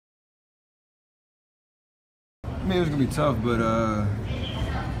mean, it was gonna be tough, but I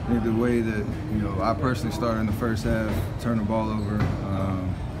think the way that I personally started in the first half, turned the ball over.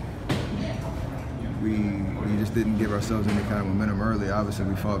 We just didn't give ourselves any kind of momentum early. Obviously,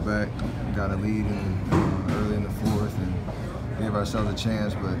 we fought back, got a lead early in the fourth, and gave ourselves a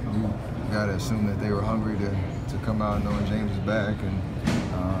chance. But you got to assume that they were hungry to come out knowing James is back. And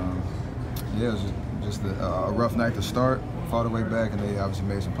yeah, it was just a rough night to start. Fought our way back, and they obviously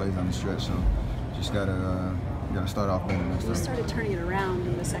made some plays on the stretch. So just got to start off better next time. You started turning it around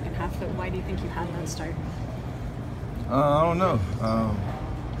in the second half, but why do you think you had that start? I don't know.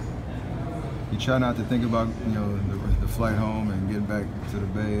 You try not to think about the flight home and getting back to the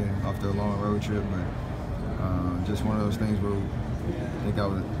Bay after a long road trip, but just one of those things where I think I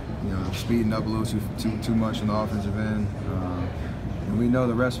was speeding up a little too much on the offensive end. And we know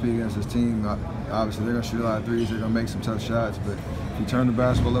the recipe against this team. Obviously, they're going to shoot a lot of threes. They're going to make some tough shots. But if you turn the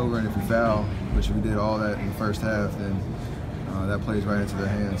basketball over and if you foul, which we did all that in the first half, then that plays right into their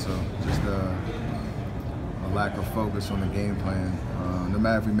hands. So just a lack of focus on the game plan. No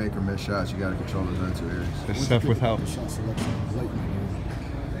matter if we make or miss shots, you got to control those other two areas. The stuff with help.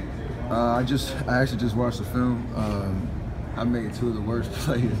 I actually just watched the film. I made two of the worst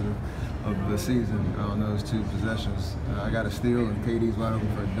plays of the season on those two possessions. I got a steal and KD's wide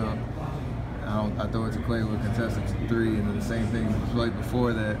open for a dunk. I throw it to Clay with a contested three, and then the same thing was right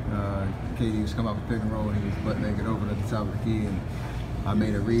before that. KD was coming off a pick and roll, and he was butt naked open at the top of the key, and I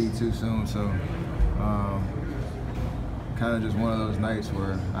made a read too soon. So kind of just one of those nights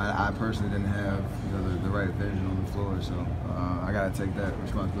where I personally didn't have the right vision on the floor. So I got to take that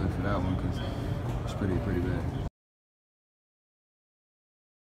responsibility for that one because it's pretty bad.